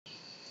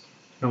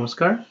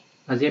নমস্কাৰ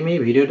আজি আমি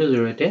ভিডিঅ'টোৰ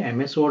জৰিয়তে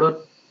এমএছ ৱৰ্ডত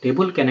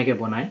টেবুল কেনেকৈ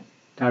বনায়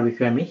তাৰ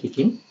বিষয়ে আমি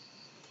শিকিম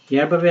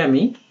ইয়াৰ বাবে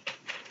আমি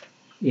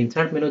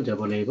ইনচাৰ্ট মেনুত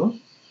যাব লাগিব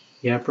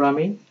ইয়াৰ পৰা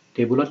আমি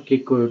টেবুলত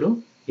ক্লিক কৰিলোঁ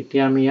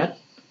এতিয়া আমি ইয়াত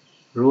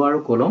ৰ' আৰু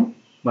কলম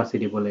বাছি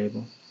দিব লাগিব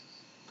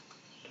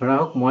ধৰা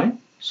হওক মই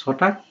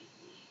 6টা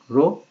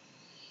ৰ'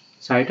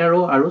 4টা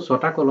ৰ' আৰু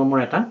 6টা কলমৰ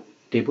এটা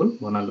টেবুল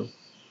বনালোঁ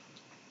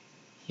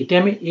এতিয়া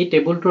আমি এই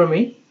টেবুলটো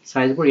আমি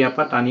সাইজবোৰ ইয়াৰ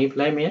পৰা টানি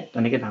পেলাই আমি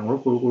তেনেকৈ ডাঙৰ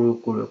সৰু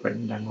কৰিব পাৰিম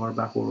ডাঙৰ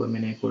বা সৰু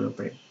মানে কৰিব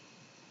পাৰিম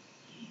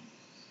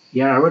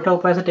ইয়াৰ আৰু এটা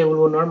উপায় আছে টেবুল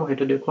বনোৱাৰ মই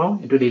সেইটো দেখুৱাওঁ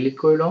এইটো ডিলিট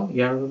কৰি লওঁ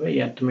ইয়াৰ বাবে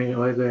ইয়াত তুমি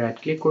গৈ ৰাইট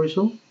ক্লিক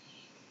কৰিছোঁ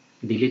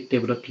ডিলিট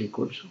টেবুলত ক্লিক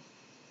কৰিছোঁ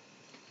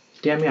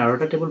এতিয়া আমি আৰু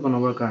এটা টেবুল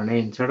বনাবৰ কাৰণে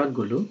ইনচাৰ্টত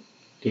গ'লোঁ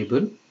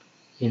টেবুল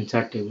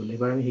ইনচাৰ্ট টেবুল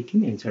এবাৰ আমি শিকিম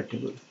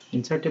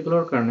ইনচাৰ্ট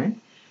টেবুলৰ কাৰণে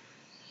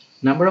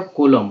নাম্বাৰ অফ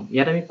কলম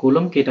ইয়াত আমি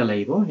কলম কেইটা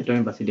লাগিব সেইটো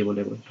আমি বাছি দিব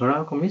লাগিব ধৰা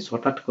হওক আমি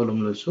 6টাত কলম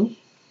লৈছোঁ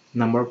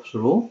নাম্বাৰ অফ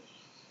ৰ'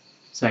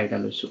 4টা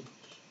লৈছোঁ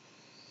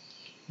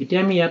এতিয়া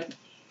আমি ইয়াত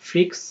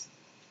ফিক্স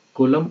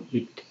কলম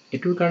উইথ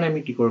এটোৰ কাৰণে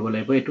আমি কি কৰিব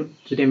লাগিব এটোত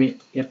যদি আমি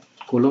ইয়াত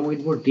কলম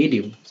উইথবোৰ দি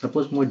দিওঁ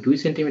সাপোজ মই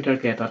 2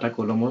 সেন্টিমিটাৰকে এটা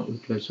কলমৰ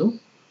উইথ লৈছোঁ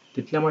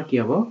তেতিয়া আমাৰ কি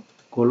হ'ব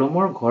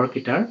কলমৰ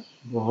ঘৰকেইটাৰ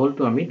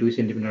বহলটো আমি 2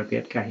 সেন্টিমিটাৰকে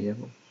ইয়াত আহি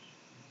যাব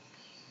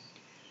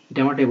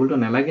এতিয়া আমাৰ টেবুলটো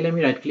নালাগিলে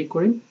আমি ৰাইট ক্লিক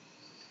কৰিম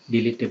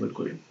ডিলিট টেবুল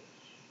কৰিম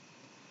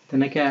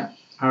তেনেকৈ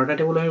আৰু এটা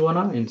টেবুল আমি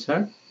বনাওঁ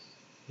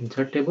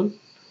ইনচাৰ্ট টেবুল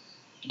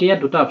এতিয়া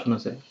দুটা অপচন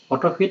আছে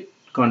অটোফিট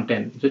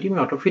কন্টেন্ট যদি মই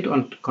অটোফিট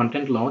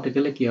কন্টেন্ট লওঁ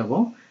তেতিয়ালে কি হ'ব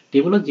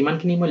টেবুলত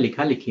যিমানখিনি মই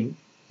লিখিম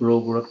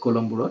ৰ'বোৰত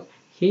কলমবোৰত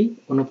সেই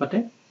অনুপাতে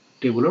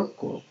টেবুলৰ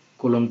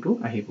কলমটো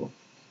আহিব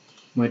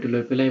মই এইটো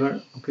লৈ পেলাই এবাৰ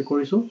ওকে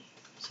কৰিছোঁ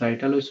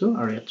 4টা লৈছোঁ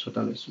আৰু ইয়াত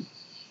 6টা লৈছোঁ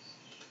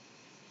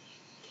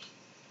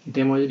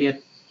এতিয়া মই যদি ইয়াত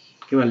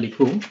কিবা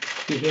লিখোঁ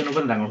সেই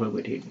অনুপাতে ডাঙৰ হৈ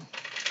গৈ থাকিব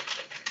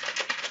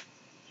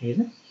ঠিক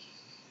আছে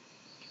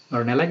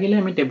আৰু নালাগিলে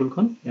আমি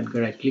টেবুলখন ইয়াত গৈ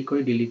ৰাইট ক্লিক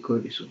কৰি ডিলিট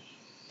কৰি দিছোঁ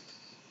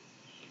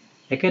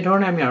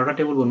একেধৰণে আমি আৰু এটা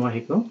টেবুল বনোৱা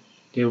শিকোঁ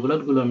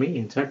টেবুলত গ'লোঁ আমি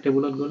ইনচাৰ্ট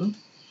টেবুলত গ'লোঁ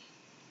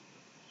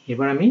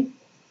এবাৰ আমি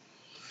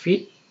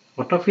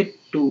অটোফিট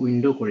টু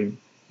উইণ্ড' কৰিম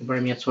এবাৰ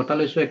আমি ইয়াত 6টা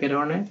লৈছোঁ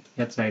একেধৰণে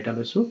ইয়াত 4টা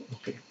লৈছোঁ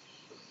অ'কে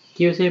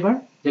কি হৈছে এবাৰ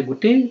যে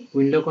গোটেই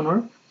উইণ্ড'খনৰ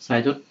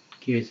চাইজত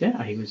কি হৈছে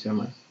আহি গৈছে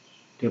আমাৰ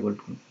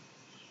টেবুলখন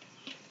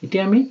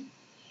এতিয়া আমি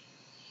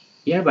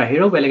ইয়াৰ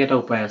বাহিৰেও বেলেগ এটা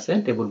উপায় আছে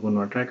টেবুল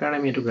বনোৱাৰ তাৰ কাৰণে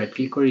আমি এইটো ৰাইট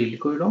ক্লিক কৰি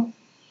ডিলিট কৰি লওঁ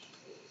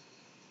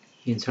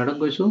ইনচাৰ্টত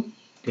গৈছোঁ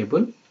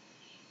টেবুল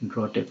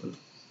ড্ৰ টেবুল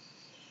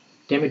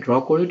এতিয়া আমি ড্ৰ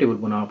কৰিও টেবুল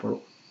বনাব পাৰোঁ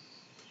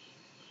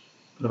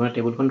প্ৰথমে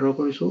টেবুলখন ড্ৰ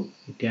কৰিছোঁ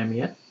এতিয়া আমি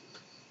ইয়াত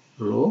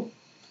ৰ'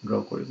 ড্ৰ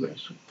কৰি গৈ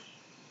আছোঁ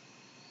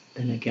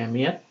তেনেকৈ আমি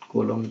ইয়াত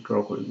কলম ড্ৰ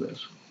কৰি গৈ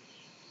আছোঁ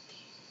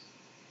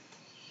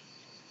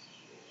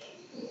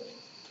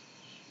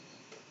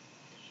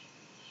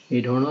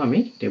এই ধৰণৰ আমি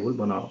টেবুল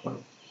বনাব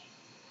পাৰোঁ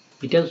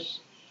এতিয়া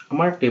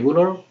আমাৰ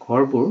টেবুলৰ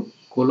ঘৰবোৰ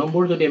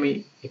কলমবোৰ যদি আমি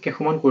একে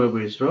সমান কৰিব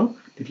বিচাৰোঁ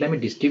তেতিয়া আমি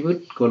ডিষ্ট্ৰিবিউট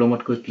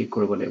কলমত গৈ ক্লিক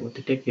কৰিব লাগিব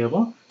তেতিয়া কি হ'ব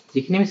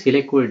যিখিনি আমি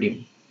সিলেক্ট কৰি দিম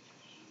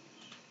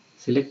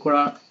সিলেক্ট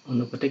কৰা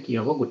অনুপাতে কি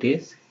হ'ব গোটেই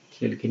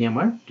সেলখিনি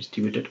আমাৰ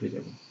ডিষ্ট্ৰিবিউটেড হৈ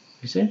যাব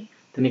হৈছে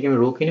তেনেকৈ আমি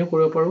ৰ'খিনিও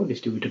কৰিব পাৰোঁ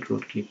ডিষ্ট্ৰিবিউটেড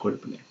ৰ'ত ক্লিক কৰি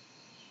পেলাই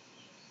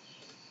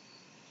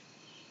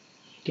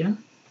এতিয়া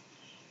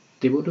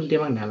টেবুলটো যদি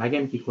আমাক নালাগে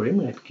আমি কি কৰিম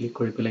ৰাইট ক্লিক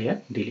কৰি পেলাই ইয়াত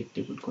ডিলিট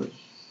টেবুল কৰিম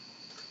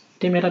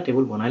এতিয়া আমি এটা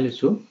টেবুল বনাই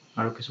লৈছোঁ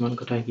আৰু কিছুমান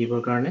কথা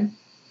শিকিবৰ কাৰণে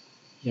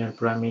ইয়াৰ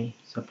পৰা আমি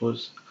সাপোজ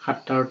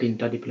 7টা আৰু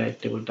 3টা দি পেলাই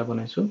টেবুল এটা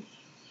বনাইছোঁ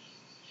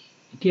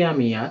এতিয়া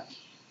আমি ইয়াত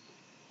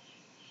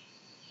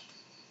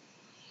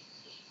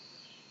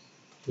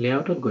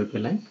লেআউটত গৈ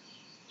পেলাই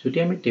যদি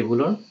আমি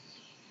টেবুলৰ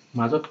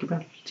মাজত কিবা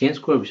চেঞ্জ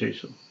কৰিব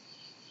বিচাৰিছোঁ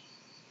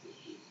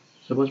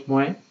সাপোজ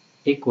মই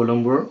এই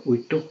কলমবোৰৰ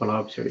উইথটো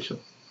সলাব বিচাৰিছোঁ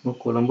মোক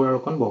কলমবোৰ আৰু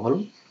অকণ বহল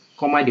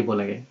কমাই দিব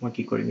লাগে মই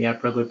কি কৰিম ইয়াৰ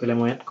পৰা গৈ পেলাই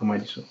মই ইয়াত কমাই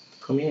দিছোঁ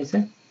কমি আহিছে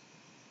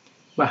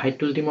বা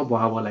হাইটটো যদি মই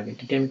বঢ়াব লাগে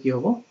তেতিয়া আমি কি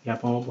হ'ব ইয়াৰ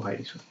পৰা মই বঢ়াই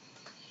দিছোঁ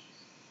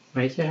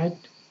বাঢ়িছে হাইট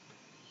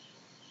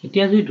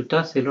এতিয়া যদি দুটা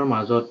চেলৰ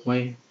মাজত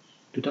মই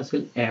দুটা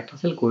চেল এটা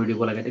চেল কৰি দিব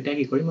লাগে তেতিয়া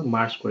কি কৰিম মই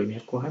মাৰ্জ কৰিম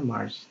ইয়াক কোৱা হয়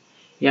মাৰ্জ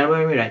ইয়াৰ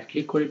বাবে আমি ৰাইট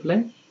ক্লিক কৰি পেলাই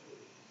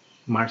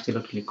মাৰ্জ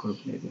চেলত ক্লিক কৰিব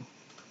লাগিব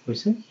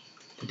হৈছে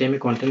তেতিয়া আমি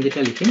কণ্টেণ্ট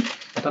যেতিয়া লিখিম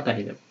এটাত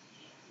আহি যাব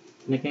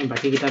এনেকৈ আমি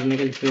বাকীকেইটা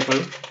তেনেকৈ লিখিব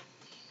পাৰোঁ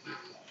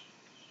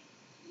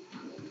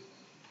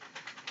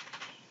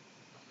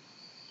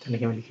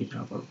তেনেকৈ আমি লিখি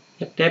যাব পাৰোঁ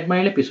ইয়াত টেব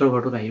মাৰিলে পিছৰ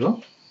ঘৰটোত আহিব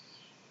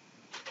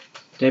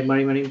টেব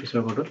মাৰি পিছৰ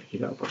ঘৰটোত লিখি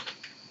যাব পাৰোঁ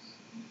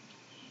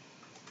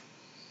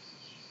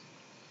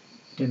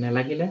এতিয়া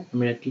নালাগিলে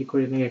আমি ৰাইট ক্লিক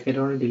কৰি এনেকৈ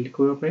একেধৰণে ডিলিট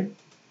কৰিব পাৰিম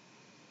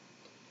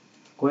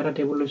আকৌ এটা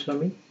টেবুল লৈছোঁ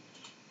আমি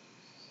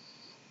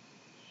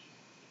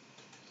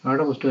আৰু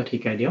এটা বস্তু ইয়াত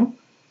শিকাই দিওঁ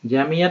যে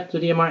আমি ইয়াত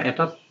যদি আমাৰ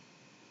এটা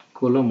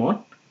কলমত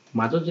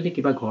মাজত যদি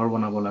কিবা ঘৰ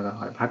বনাব লগা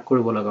হয় ভাগ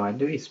কৰিব লগা হয়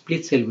যদি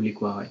স্প্লিট চেল বুলি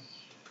কোৱা হয়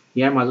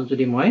ইয়াৰ মাজত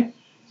যদি মই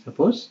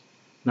সাপোজ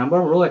নাম্বাৰ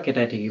অফ ৰ'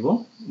 একেটাই থাকিব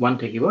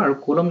 1 থাকিব আৰু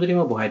কলম যদি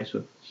মই বহাই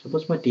দিছোঁ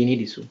সাপোজ মই 3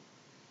 দিছোঁ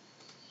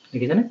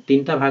দেখিছেনে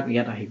 3টা ভাগ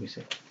ইয়াত আহি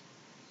গৈছে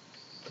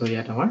তো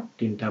ইয়াত আমাৰ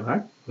 3টা ভাগ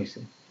হৈছে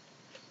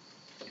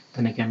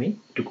তেনেকৈ আমি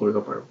এইটো কৰিব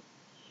পাৰোঁ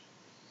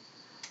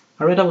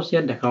আৰু এটা বস্তু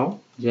ইয়াত দেখাওঁ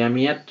যে আমি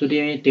ইয়াত যদি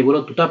আমি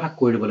টেবুলত দুটা ভাগ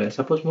কৰি দিব লাগে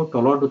সাপোজ মোৰ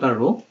তলৰ দুটা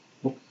ৰ'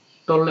 মোক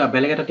তল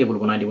বেলেগ এটা টেবুল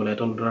বনাই দিব লাগে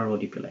তল দুটা ৰ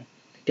দি পেলাই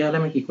তেতিয়াহ'লে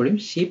আমি কি কৰিম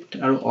শিফট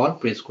আৰু অল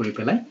প্ৰেছ কৰি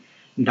পেলাই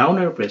ডাউন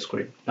আৰু প্ৰেছ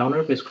কৰিম ডাউন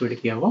আৰু প্ৰেছ কৰিলে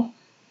কি হ'ব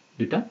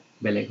দুটা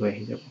বেলেগ হৈ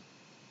আহি যাব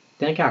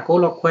তেনেকৈ আকৌ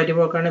লক খুৱাই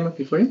দিবৰ কাৰণে আমি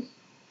কি কৰিম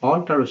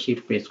অল্ট আৰু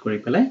শিফট প্ৰেছ কৰি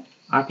পেলাই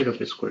আপ এৰো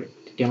প্ৰেছ কৰিম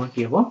তেতিয়া আমাৰ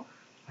কি হ'ব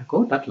আকৌ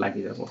তাত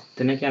লাগি যাব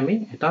তেনেকৈ আমি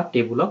এটা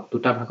টেবুলক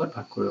দুটা ভাগত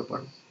ভাগ কৰিব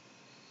পাৰোঁ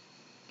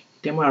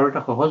এতিয়া মই আৰু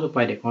এটা সহজ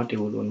উপায় দেখাওঁ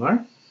টেবুল বনোৱাৰ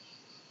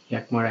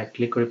ইয়াক মই ৰাইট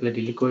ক্লিক কৰি পেলাই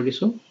ডিলিট কৰি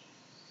দিছোঁ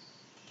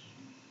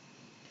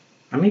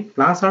আমি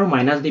প্লাস আৰু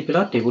মাইনাস দি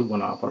পেলাই টেবুল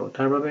বনাব পাৰোঁ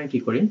তাৰ বাবে আমি কি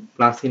কৰিম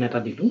প্লাস চিন এটা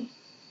দিলোঁ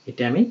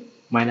এতিয়া আমি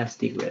মাইনাস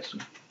দি গৈ আছোঁ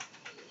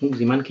মোক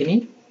যিমানখিনি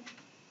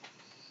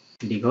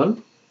দীঘল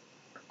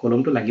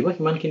কলমটো লাগিব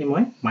সিমানখিনি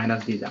মই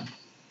মাইনাস দি যাম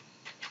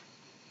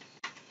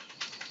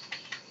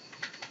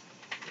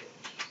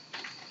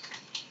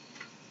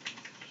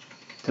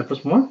সাপোজ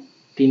মোৰ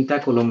তিনটা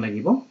কলম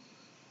লাগিব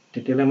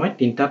তেতিয়ালে মই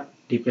তিনটাত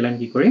দি পেলাই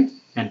কি কৰিম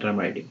এন্টাৰ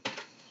মাৰি দিম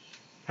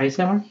আহিছে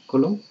আমাৰ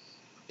কলম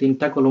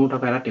তিনটা কলম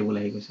থকা এটা টেবুল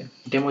আহি গৈছে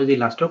এতিয়া মই যদি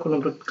লাষ্টৰ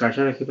কলমটোত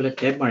কাৰ্সাৰ ৰাখি পেলাই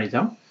ট্যাব মাৰি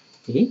যাওঁ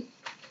ই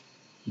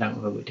ডাঙৰ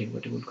হৈ গৈ থাকিব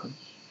টেবুলখন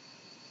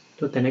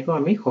তো তেনেকৈ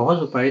আমি সহজ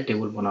উপায়েৰে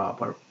টেবুল বনাব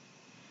পাৰোঁ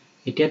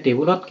এতিয়া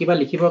টেবুলত কিবা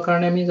লিখিবৰ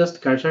কাৰণে আমি জাস্ট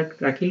কাৰ্সাৰ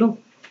ৰাখিলো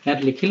ইয়াত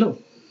লিখিলো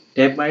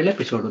ট্যাব মাৰিলে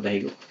পিছৰটোত আহি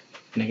গ'ল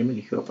এনেকৈ আমি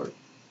লিখিব পাৰোঁ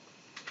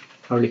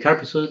আৰু লিখাৰ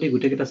পিছত যদি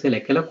গোটেইকেইটা সেল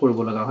একেলগ কৰিব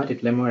লগা হয়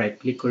তেতিয়ালে মই ৰাইট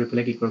ক্লিক কৰি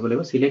পেলাই কি কৰিব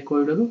লাগিব সিলেক্ট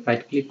কৰি ললো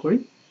ৰাইট ক্লিক কৰি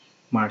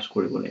মাৰ্জ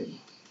কৰিব লাগিব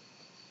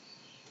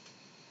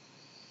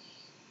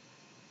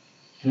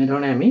এনে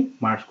ধৰণে আমি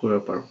মাৰ্জ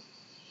কৰিব পাৰোঁ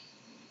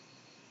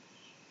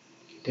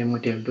এতিয়া মই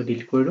টেবুলটো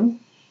ডিলিট কৰি দিওঁ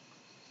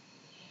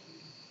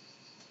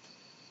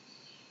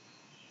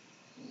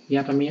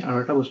ইয়াত আমি আৰু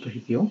এটা বস্তু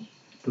শিকিও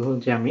তো হ'ল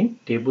যে আমি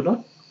টেবুলত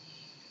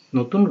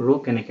নতুন ৰ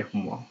কেনেকৈ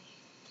সোমোৱাম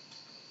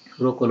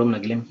ৰ কলম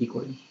লাগিলে আমি কি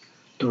কৰিম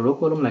তো ৰ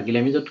কলম লাগিলে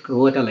আমি য'ত ৰ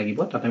এটা লাগিব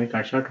তাত আমি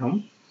কাৰ্সাৰ থম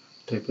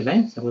থৈ পেলাই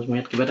সাপোজ মই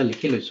ইয়াত কিবা এটা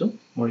লিখি লৈছোঁ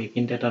মোৰ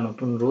এইখিনিতে এটা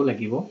নতুন ৰ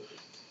লাগিব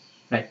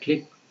ৰাইট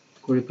ক্লিক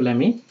কৰি পেলাই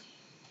আমি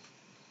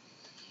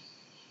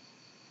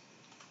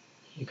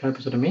লিখাৰ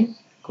পিছত আমি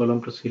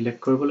কলমটো সিলেক্ট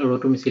কৰিবলৈ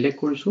ৰটো আমি সিলেক্ট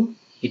কৰিছোঁ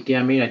এতিয়া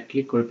আমি ৰাইট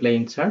ক্লিক কৰি পেলাই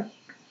ইনচাৰ্ট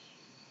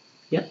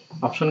ইয়াত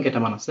অপচন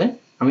কেইটামান আছে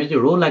আমি যদি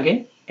ৰ লাগে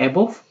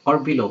এবভ অৰ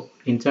বিলো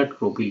ইনচাৰ্ট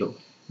ৰ বিলো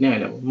নে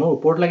লাগিব মই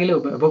ওপৰত লাগিলে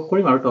এবভ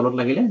কৰিম আৰু তলত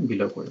লাগিলে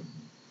বিলো কৰিম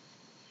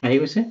আহি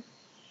গৈছে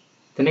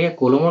তেনেকৈ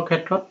কলমৰ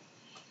ক্ষেত্ৰত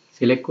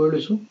সিলেক্ট কৰি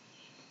লৈছোঁ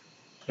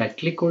ৰাইট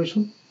ক্লিক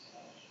কৰিছোঁ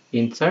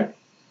ইনচাৰ্ট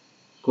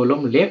কলম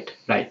লেফ্ট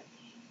ৰাইট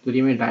যদি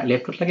আমি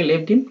লেফ্টত লাগে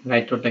লেফ্ট দিম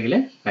ৰাইটত লাগিলে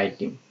ৰাইট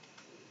দিম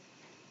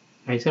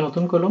আহিছে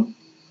নতুন কলম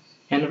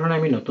এনেধৰণে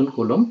আমি নতুন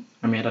কলম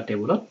আমি এটা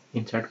টেবুলত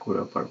ইনচাৰ্ট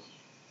কৰিব পাৰোঁ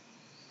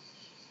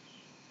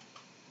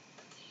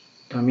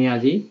তো আমি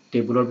আজি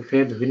টেবুলৰ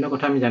বিষয়ে বিভিন্ন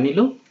কথা আমি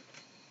জানিলোঁ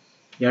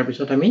ইয়াৰ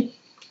পিছত আমি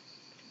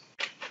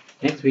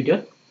নেক্সট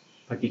ভিডিঅ'ত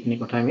বাকিখিনি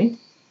কথা আমি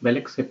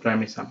বেলেগ চেপ্টাৰ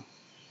আমি চাম